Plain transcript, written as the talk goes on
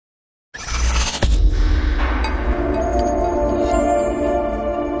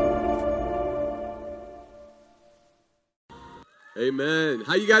Amen.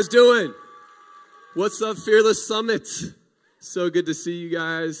 How you guys doing? What's up, Fearless Summit? So good to see you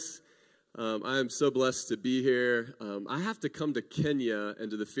guys. I am so blessed to be here. I have to come to Kenya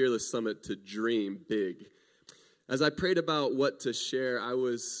and to the Fearless Summit to dream big. As I prayed about what to share, I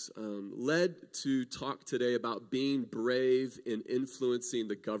was led to talk today about being brave in influencing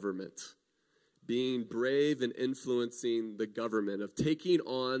the government. Being brave in influencing the government, of taking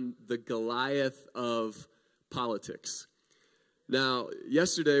on the Goliath of politics. Now,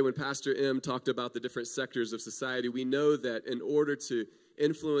 yesterday when Pastor M talked about the different sectors of society, we know that in order to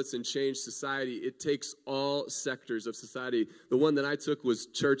influence and change society, it takes all sectors of society. The one that I took was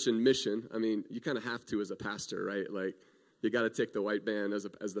church and mission. I mean, you kind of have to as a pastor, right? Like, you got to take the white band as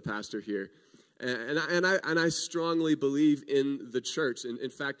the pastor here. And I strongly believe in the church. And in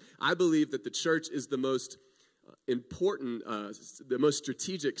fact, I believe that the church is the most important, the most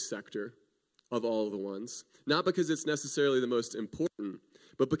strategic sector of all the ones. Not because it's necessarily the most important,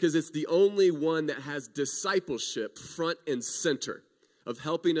 but because it's the only one that has discipleship front and center, of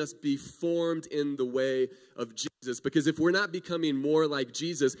helping us be formed in the way of Jesus. Because if we're not becoming more like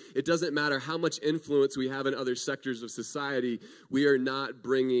Jesus, it doesn't matter how much influence we have in other sectors of society, we are not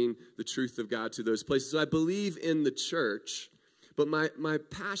bringing the truth of God to those places. So I believe in the church, but my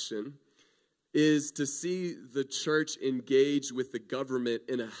passion is to see the church engage with the government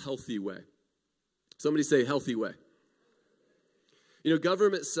in a healthy way. Somebody say healthy way. You know,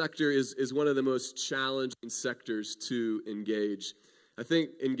 government sector is one of the most challenging sectors to engage. I think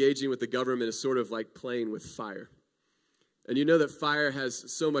engaging with the government is sort of like playing with fire. And you know that fire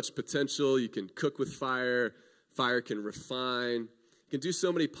has so much potential. You can cook with fire. Fire can refine. It can do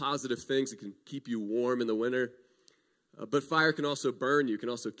so many positive things. It can keep you warm in the winter. But fire can also burn you. It can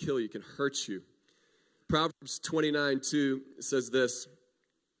also kill you. It can hurt you. Proverbs 29:2 says this.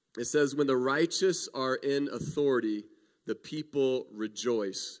 It says, when the righteous are in authority, the people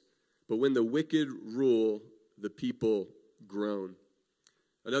rejoice. But when the wicked rule, the people groan.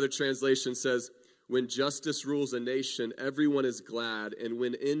 Another translation says, when justice rules a nation, everyone is glad. And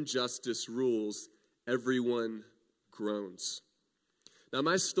when injustice rules, everyone groans. Now,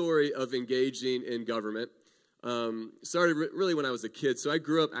 my story of engaging in government started really when I was a kid. So I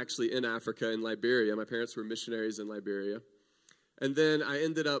grew up actually in Africa, in Liberia. My parents were missionaries in Liberia. And then I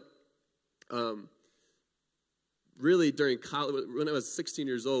ended up really during college, when I was 16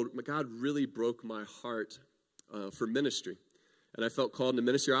 years old, God really broke my heart for ministry. And I felt called into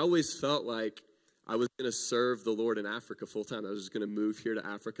ministry. I always felt like I was going to serve the Lord in Africa full time. I was just going to move here to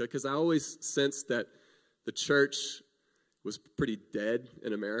Africa because I always sensed that the church was pretty dead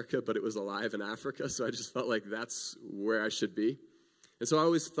in America, but it was alive in Africa. So I just felt like that's where I should be. And so I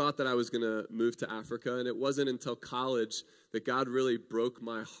always thought that I was going to move to Africa, and it wasn't until college that God really broke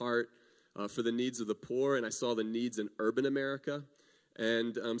my heart for the needs of the poor, and I saw the needs in urban America.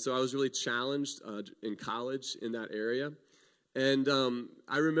 And so I was really challenged in college in that area. And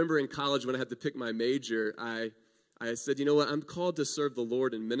I remember in college when I had to pick my major, I said, you know what, I'm called to serve the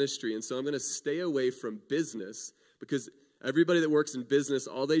Lord in ministry, and so I'm going to stay away from business because everybody that works in business,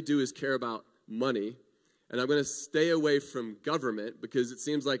 all they do is care about money. And I'm going to stay away from government because it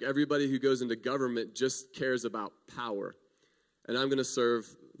seems like everybody who goes into government just cares about power. And I'm going to serve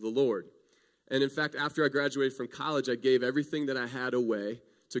the Lord. And in fact, after I graduated from college, I gave everything that I had away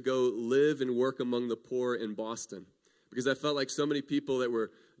to go live and work among the poor in Boston. Because I felt like so many people that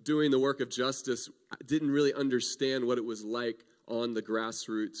were doing the work of justice didn't really understand what it was like on the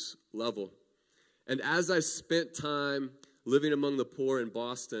grassroots level. And as I spent time living among the poor in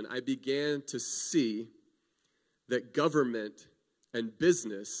Boston, I began to see that government and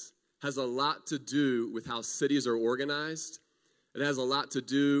business has a lot to do with how cities are organized. It has a lot to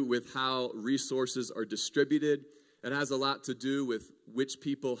do with how resources are distributed. It has a lot to do with which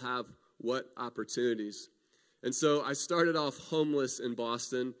people have what opportunities. And so I started off homeless in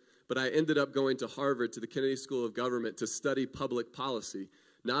Boston, but I ended up going to Harvard, to the Kennedy School of Government, to study public policy,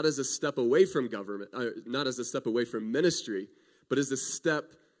 not as a step away from government, not as a step away from ministry, but as a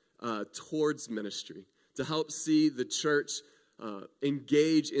step towards ministry, to help see the church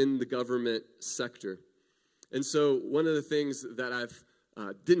engage in the government sector. And so one of the things that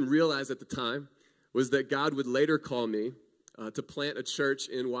I didn't realize at the time was that God would later call me to plant a church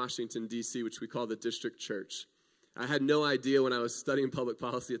in Washington, D.C., which we call the District Church. I had no idea when I was studying public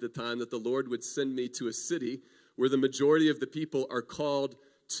policy at the time that the Lord would send me to a city where the majority of the people are called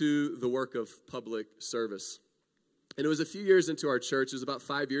to the work of public service. And it was a few years into our church, it was about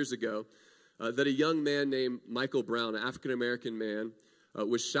 5 years ago, that a young man named Michael Brown, an African-American man,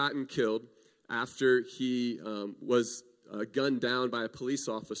 was shot and killed after he was gunned down by a police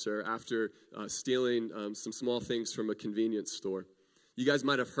officer after stealing some small things from a convenience store. You guys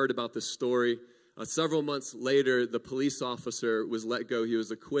might have heard about this story. Several months later, the police officer was let go. He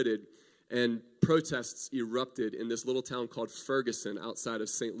was acquitted, and protests erupted in this little town called Ferguson outside of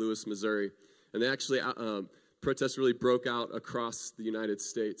St. Louis, Missouri. And they actually, protests really broke out across the United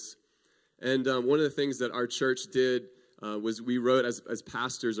States. And one of the things that our church did was we wrote as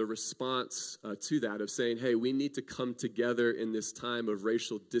pastors a response to that of saying, hey, we need to come together in this time of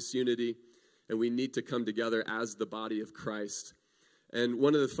racial disunity, and we need to come together as the body of Christ. And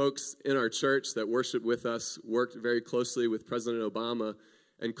one of the folks in our church that worshiped with us worked very closely with President Obama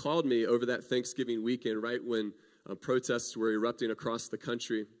and called me over that Thanksgiving weekend right when protests were erupting across the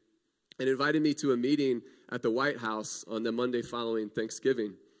country and invited me to a meeting at the White House on the Monday following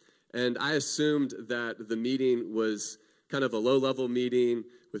Thanksgiving. And I assumed that the meeting was kind of a low-level meeting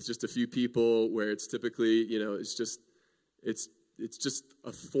with just a few people where it's typically, it's just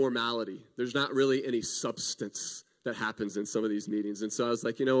a formality. There's not really any substance that happens in some of these meetings. And so I was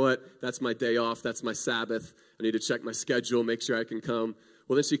like, you know what? That's my day off. That's my Sabbath. I need to check my schedule, make sure I can come.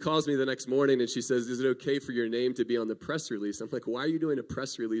 Well, then she calls me the next morning and she says, is it okay for your name to be on the press release? I'm like, why are you doing a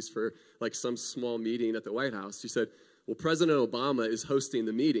press release for like some small meeting at the White House? She said, well, President Obama is hosting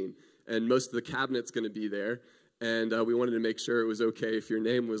the meeting and most of the cabinet's going to be there. And we wanted to make sure it was okay if your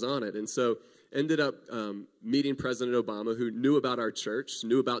name was on it. And so ended up meeting President Obama, who knew about our church,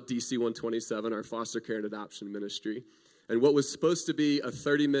 knew about DC 127, our foster care and adoption ministry. And what was supposed to be a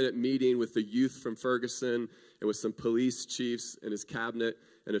 30-minute meeting with the youth from Ferguson and with some police chiefs and his cabinet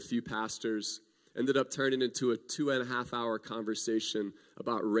and a few pastors ended up turning into a 2.5-hour conversation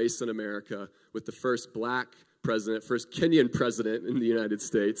about race in America with the first black president, first Kenyan president in the United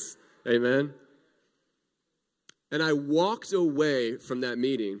States. Amen. And I walked away from that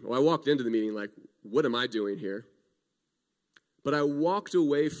meeting. Well, I walked into the meeting like, what am I doing here? But I walked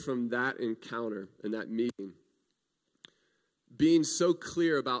away from that encounter and that meeting being so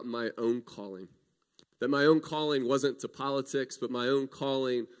clear about my own calling. That my own calling wasn't to politics, but my own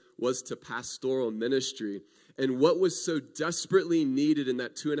calling was to pastoral ministry. And what was so desperately needed in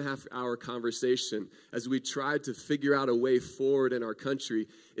that 2.5-hour conversation as we tried to figure out a way forward in our country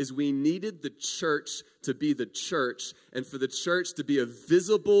is we needed the church to be the church and for the church to be a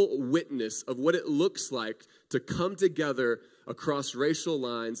visible witness of what it looks like to come together across racial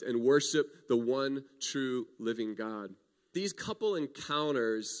lines and worship the one true living God. These couple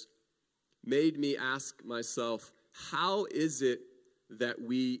encounters made me ask myself, how is it that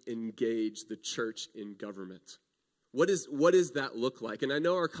we engage the church in government? What does that look like? And I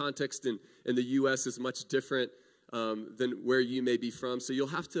know our context in the U.S. is much different than where you may be from, so you'll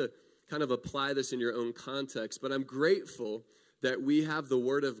have to kind of apply this in your own context. But I'm grateful that we have the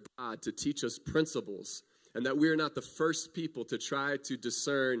Word of God to teach us principles and that we're not the first people to try to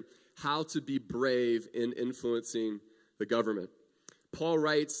discern how to be brave in influencing the government. Paul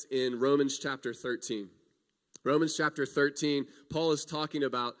writes in Romans chapter 13. Romans chapter 13, Paul is talking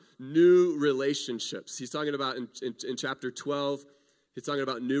about new relationships. He's talking about in chapter 12, he's talking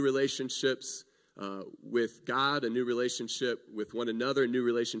about new relationships with God, a new relationship with one another, a new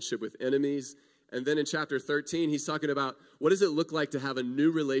relationship with enemies. And then in chapter 13, he's talking about what does it look like to have a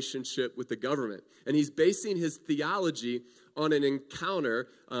new relationship with the government. And he's basing his theology on an encounter,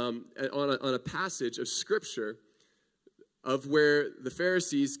 on a passage of Scripture of where the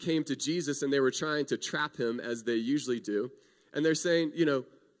Pharisees came to Jesus and they were trying to trap him as they usually do. And they're saying,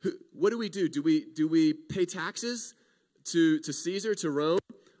 what do we do? Do we pay taxes to Caesar, to Rome,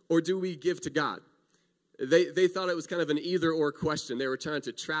 or do we give to God? They thought it was kind of an either-or question. They were trying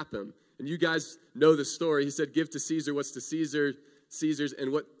to trap him. And you guys know the story. He said, give to Caesar what's to Caesar's,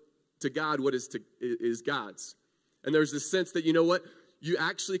 and what to God what is God's. And there's this sense that, you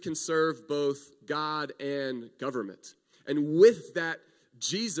actually can serve both God and government. And with that,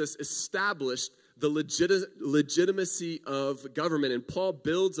 Jesus established the legitimacy of government. And Paul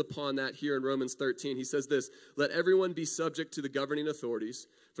builds upon that here in Romans 13. He says this, let everyone be subject to the governing authorities,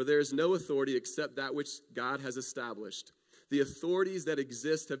 for there is no authority except that which God has established. The authorities that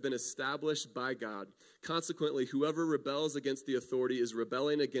exist have been established by God. Consequently, whoever rebels against the authority is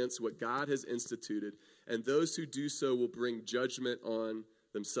rebelling against what God has instituted, and those who do so will bring judgment on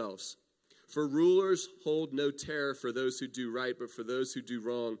themselves. For rulers hold no terror for those who do right, but for those who do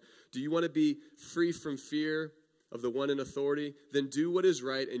wrong. Do you want to be free from fear of the one in authority? Then do what is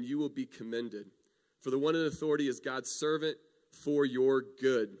right, and you will be commended. For the one in authority is God's servant for your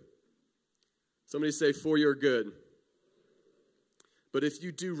good. Somebody say, for your good. But if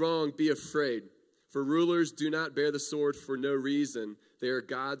you do wrong, be afraid. For rulers do not bear the sword for no reason. They are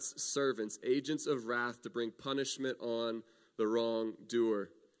God's servants, agents of wrath to bring punishment on the wrongdoer.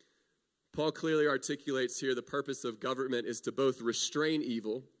 Paul clearly articulates here the purpose of government is to both restrain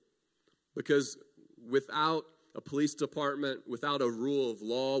evil, because without a police department, without a rule of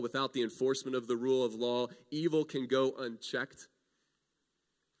law, without the enforcement of the rule of law, evil can go unchecked,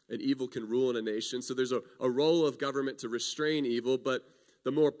 and evil can rule in a nation. So there's a role of government to restrain evil, but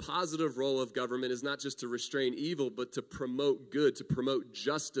the more positive role of government is not just to restrain evil, but to promote good, to promote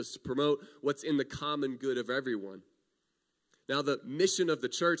justice, to promote what's in the common good of everyone. Now, the mission of the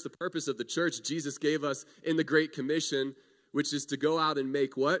church, the purpose of the church, Jesus gave us in the Great Commission, which is to go out and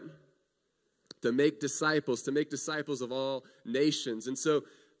make what? To make disciples of all nations. And so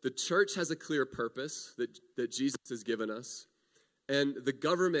the church has a clear purpose that Jesus has given us, and the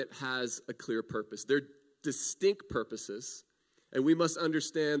government has a clear purpose. They're distinct purposes, and we must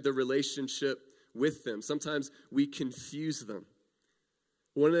understand the relationship with them. Sometimes we confuse them.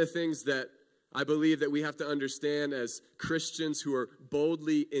 One of the things that I believe that we have to understand as Christians who are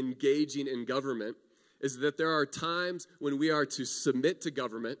boldly engaging in government is that there are times when we are to submit to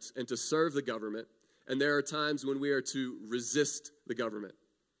government and to serve the government, and there are times when we are to resist the government.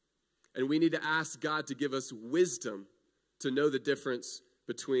 And we need to ask God to give us wisdom to know the difference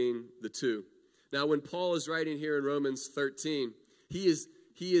between the two. Now, when Paul is writing here in Romans 13, he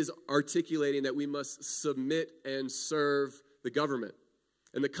is articulating that we must submit and serve the government.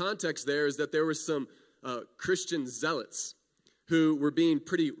 And the context there is that there were some Christian zealots who were being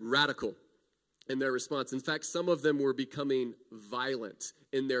pretty radical in their response. In fact, some of them were becoming violent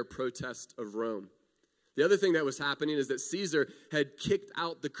in their protest of Rome. The other thing that was happening is that Caesar had kicked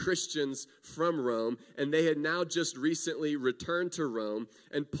out the Christians from Rome, and they had now just recently returned to Rome.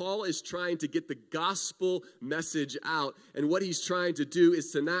 And Paul is trying to get the gospel message out, and what he's trying to do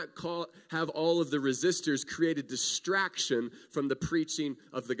is to not have all of the resistors create a distraction from the preaching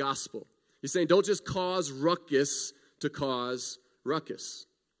of the gospel. He's saying, don't just cause ruckus to cause ruckus.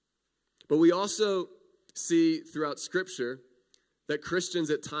 But we also see throughout Scripture that Christians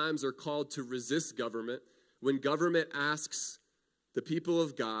at times are called to resist government when government asks the people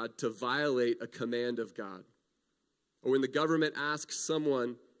of God to violate a command of God, or when the government asks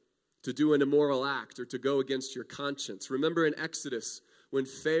someone to do an immoral act or to go against your conscience. Remember in Exodus when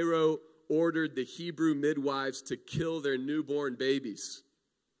Pharaoh ordered the Hebrew midwives to kill their newborn babies,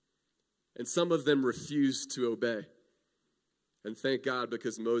 and some of them refused to obey. And thank God,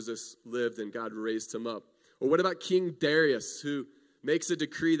 because Moses lived and God raised him up. Or what about King Darius, who makes a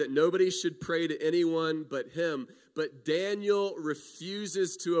decree that nobody should pray to anyone but him, but Daniel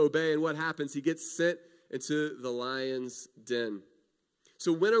refuses to obey, and what happens? He gets sent into the lion's den.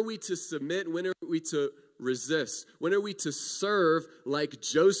 So when are we to submit? When are we to resist? When are we to serve like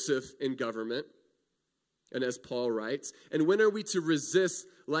Joseph in government, and as Paul writes? And when are we to resist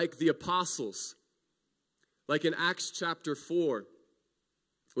like the apostles? Like in Acts chapter 4,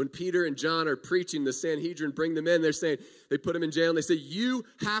 when Peter and John are preaching, the Sanhedrin bring them in. They put them in jail, and they say, you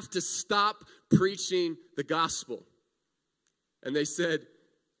have to stop preaching the gospel. And they said,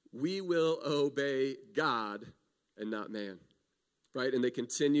 we will obey God and not man. Right? And they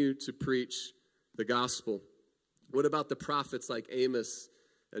continue to preach the gospel. What about the prophets like Amos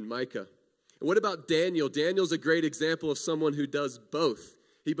and Micah? And what about Daniel? Daniel's a great example of someone who does both.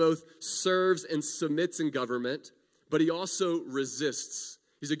 He both serves and submits in government, but he also resists.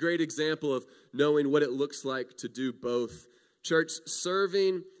 He's a great example of knowing what it looks like to do both. Church,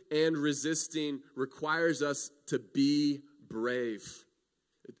 serving and resisting requires us to be brave.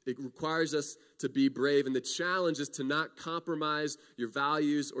 It requires us to be brave. And the challenge is to not compromise your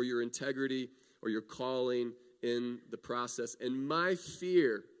values or your integrity or your calling in the process. And my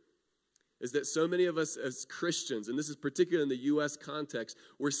fear is that so many of us as Christians, and this is particularly in the U.S. context,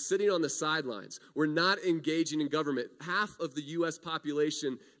 we're sitting on the sidelines. We're not engaging in government. Half of the U.S.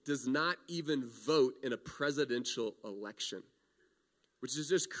 population does not even vote in a presidential election, which is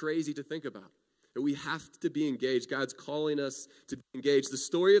just crazy to think about. That we have to be engaged. God's calling us to be engaged. The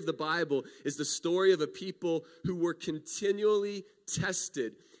story of the Bible is the story of a people who were continually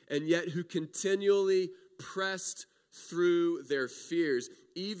tested, and yet who continually pressed through their fears,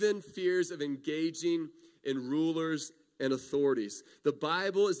 even fears of engaging in rulers and authorities. The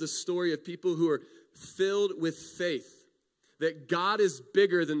Bible is the story of people who are filled with faith that God is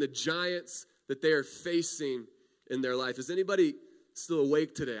bigger than the giants that they are facing in their life. Is anybody still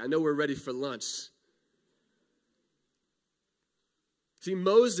awake today? I know we're ready for lunch. See,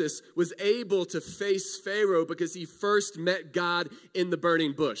 Moses was able to face Pharaoh because he first met God in the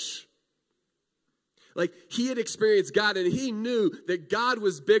burning bush. Like, he had experienced God, and he knew that God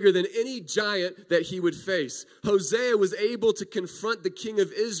was bigger than any giant that he would face. Hosea was able to confront the king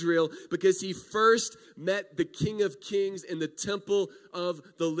of Israel because he first met the King of Kings in the temple of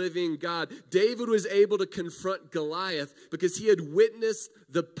the living God. David was able to confront Goliath because he had witnessed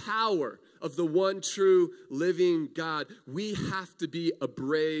the power of the one true living God. We have to be a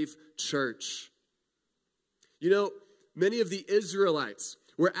brave church. You know, many of the Israelites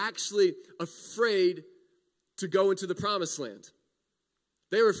were actually afraid to go into the promised land.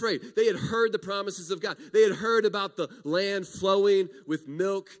 They were afraid. They had heard the promises of God. They had heard about the land flowing with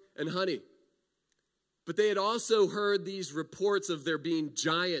milk and honey. But they had also heard these reports of there being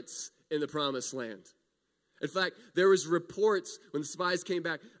giants in the promised land. In fact, there was reports when the spies came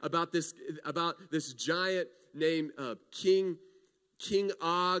back about this giant named King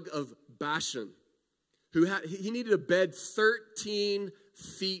Og of Bashan, he needed a bed 13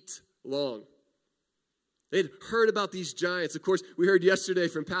 feet long. They'd heard about these giants. Of course, we heard yesterday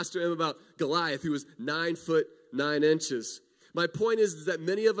from Pastor M about Goliath, who was 9 foot 9 inches. My point is that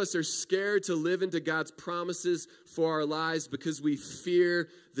many of us are scared to live into God's promises for our lives because we fear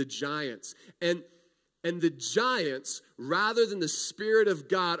the giants. And the giants, rather than the Spirit of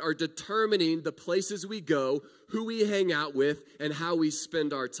God, are determining the places we go, who we hang out with, and how we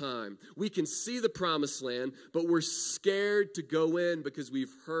spend our time. We can see the promised land, but we're scared to go in because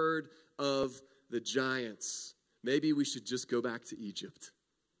we've heard of the giants. Maybe we should just go back to Egypt,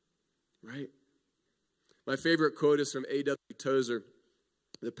 right? My favorite quote is from A.W. Tozer,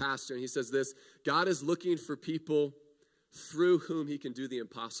 the pastor, and he says this: God is looking for people through whom he can do the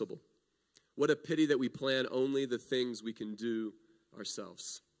impossible. What a pity that we plan only the things we can do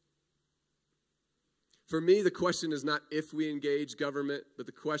ourselves. For me, the question is not if we engage government, but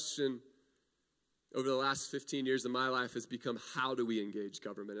the question over the last 15 years of my life has become how do we engage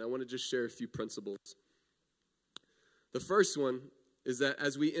government? And I want to just share a few principles. The first one is that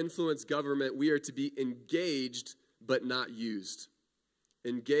as we influence government, we are to be engaged but not used.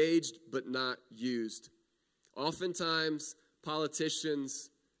 Engaged but not used. Oftentimes, politicians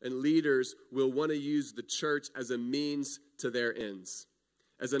and leaders will want to use the church as a means to their ends,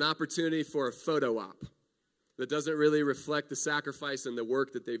 as an opportunity for a photo op that doesn't really reflect the sacrifice and the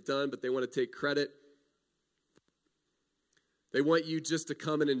work that they've done, but they want to take credit. They want you just to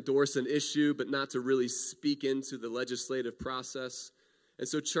come and endorse an issue, but not to really speak into the legislative process. And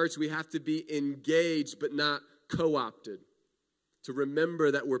so, church, we have to be engaged, but not co-opted, to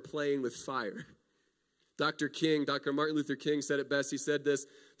remember that we're playing with fire. Dr. Martin Luther King said it best. He said this: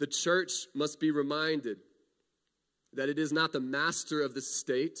 the church must be reminded that it is not the master of the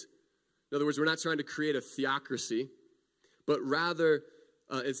state. In other words, we're not trying to create a theocracy, but rather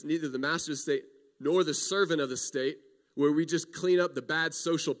it's neither the master of the state nor the servant of the state, where we just clean up the bad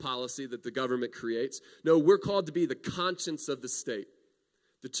social policy that the government creates. No, we're called to be the conscience of the state.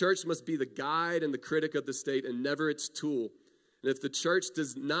 The church must be the guide and the critic of the state and never its tool. And if the church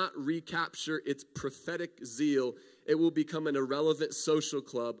does not recapture its prophetic zeal, it will become an irrelevant social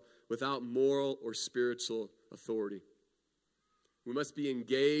club without moral or spiritual authority. We must be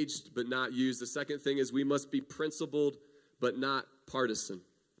engaged but not used. The second thing is we must be principled but not partisan.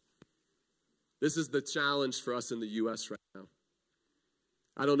 This is the challenge for us in the U.S. right now.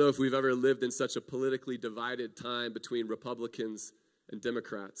 I don't know if we've ever lived in such a politically divided time between Republicans and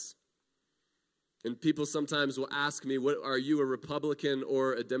Democrats. And people sometimes will ask me, "What are you, a Republican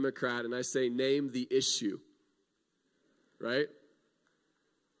or a Democrat?" And I say, name the issue. Right?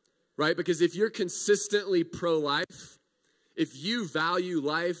 Right? Because if you're consistently pro-life, if you value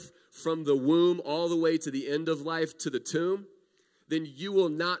life from the womb all the way to the end of life to the tomb, then you will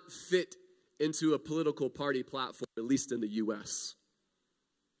not fit into a political party platform, at least in the U.S.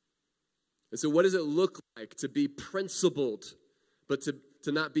 And so what does it look like to be principled, but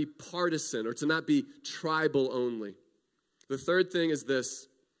to not be partisan or to not be tribal only? The third thing is this,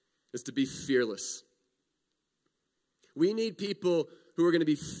 is to be fearless. We need people who are going to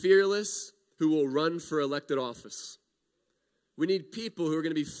be fearless, who will run for elected office. We need people who are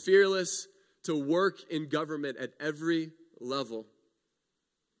going to be fearless to work in government at every level.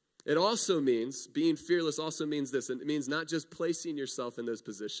 It also means, being fearless also means this, and it means not just placing yourself in those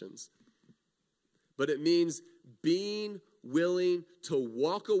positions, but it means being willing to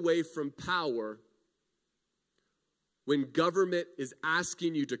walk away from power when government is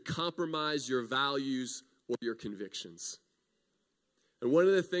asking you to compromise your values or your convictions. And one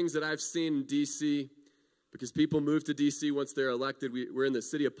of the things that I've seen in D.C., because people move to D.C. once they're elected. We're in the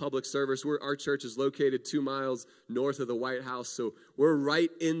city of public service. Our church is located 2 miles north of the White House, so we're right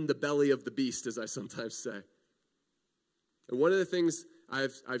in the belly of the beast, as I sometimes say. And one of the things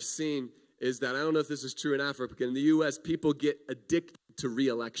I've seen is that, I don't know if this is true in Africa, but in the U.S., people get addicted to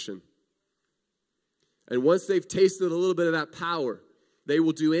re-election. And once they've tasted a little bit of that power, they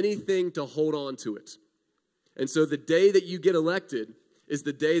will do anything to hold on to it. And so the day that you get elected is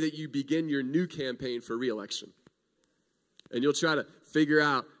the day that you begin your new campaign for re-election. And you'll try to figure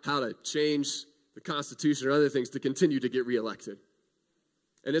out how to change the Constitution or other things to continue to get re-elected.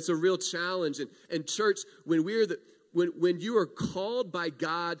 And it's a real challenge. And church, when you are called by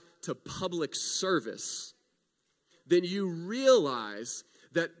God to public service, then you realize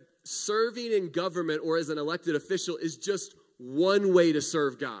that serving in government or as an elected official is just one way to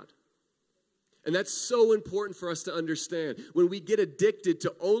serve God. And that's so important for us to understand. When we get addicted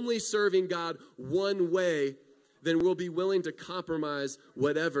to only serving God one way, then we'll be willing to compromise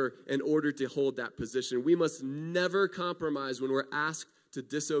whatever in order to hold that position. We must never compromise when we're asked to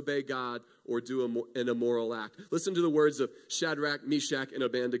disobey God or do an immoral act. Listen to the words of Shadrach, Meshach, and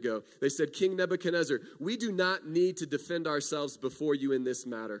Abednego. They said, King Nebuchadnezzar, we do not need to defend ourselves before you in this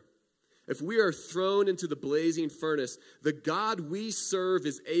matter. If we are thrown into the blazing furnace, the God we serve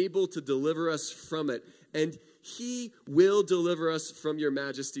is able to deliver us from it, and he will deliver us from your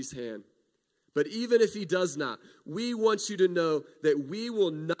majesty's hand. But even if he does not, we want you to know that we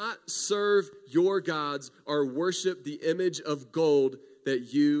will not serve your gods or worship the image of gold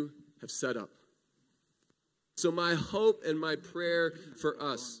that you have set up. So my hope and my prayer for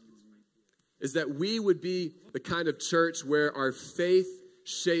us is that we would be the kind of church where our faith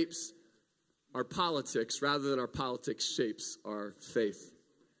shapes our politics rather than our politics shapes our faith.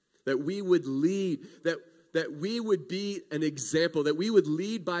 That we would lead, that we would be an example, that we would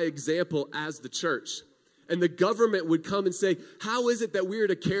lead by example as the church. And the government would come and say, how is it that we are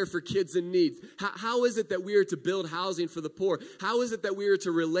to care for kids in need? How is it that we are to build housing for the poor? How is it that we are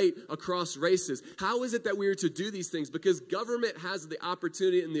to relate across races? How is it that we are to do these things? Because government has the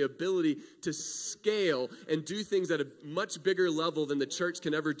opportunity and the ability to scale and do things at a much bigger level than the church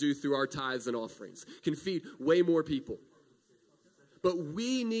can ever do through our tithes and offerings. Can feed way more people. But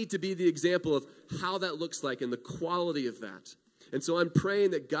we need to be the example of how that looks like and the quality of that. And so I'm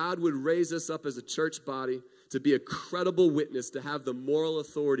praying that God would raise us up as a church body to be a credible witness, to have the moral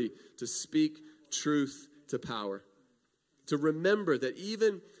authority to speak truth to power. To remember that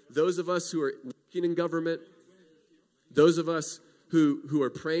even those of us who are working in government, those of us who are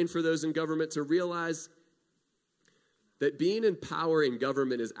praying for those in government, to realize that being in power in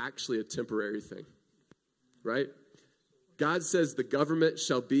government is actually a temporary thing, right? God says the government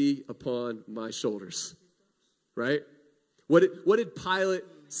shall be upon my shoulders, right? What did Pilate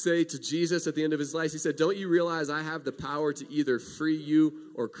say to Jesus at the end of his life? He said, don't you realize I have the power to either free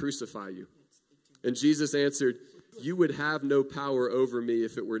you or crucify you? And Jesus answered, you would have no power over me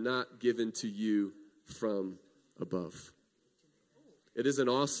if it were not given to you from above. It is an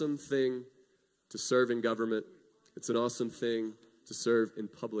awesome thing to serve in government. It's an awesome thing to serve in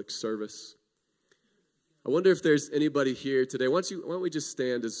public service. I wonder if there's anybody here today. Why don't we just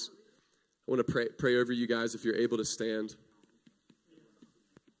stand as I want to pray over you guys if you're able to stand.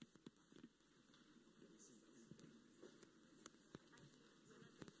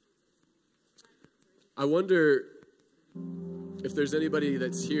 I wonder if there's anybody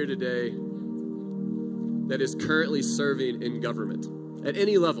that's here today that is currently serving in government at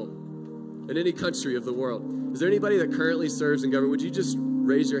any level, in any country of the world. Is there anybody that currently serves in government? Would you just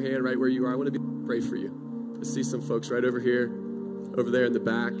raise your hand right where you are? I want to pray for you. I see some folks right over here, over there in the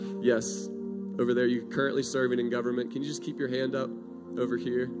back. Yes, over there. You're currently serving in government. Can you just keep your hand up over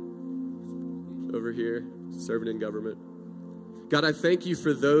here, serving in government? God, I thank you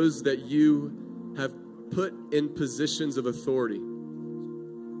for those that you have put in positions of authority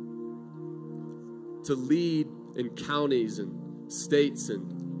to lead in counties and states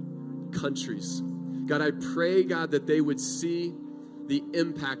and countries. God, I pray, God, that they would see the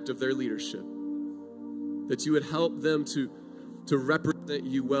impact of their leadership, that you would help them to represent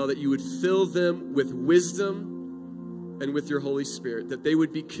you well, that you would fill them with wisdom and with your Holy Spirit, that they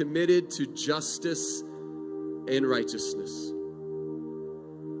would be committed to justice and righteousness.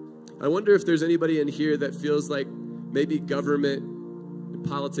 I wonder if there's anybody in here that feels like maybe government and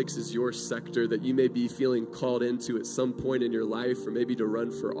politics is your sector, that you may be feeling called into at some point in your life, or maybe to run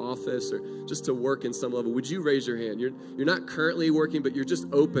for office or just to work in some level. Would you raise your hand? You're not currently working, but you're just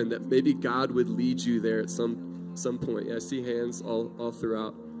open that maybe God would lead you there at some point. Yeah, I see hands all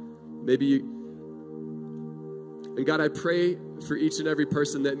throughout. Maybe you, and God, I pray for each and every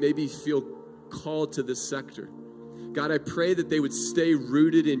person that maybe feel called to this sector. God, I pray that they would stay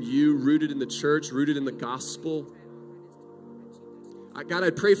rooted in you, rooted in the church, rooted in the gospel. God, I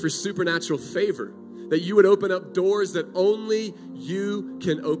pray for supernatural favor, that you would open up doors that only you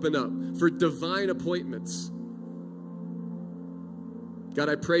can open up for divine appointments. God,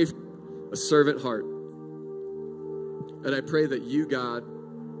 I pray for a servant heart. And I pray that you, God,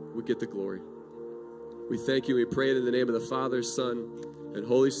 would get the glory. We thank you. We pray it in the name of the Father, Son, and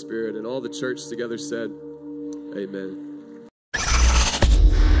Holy Spirit. And all the church together said, amen.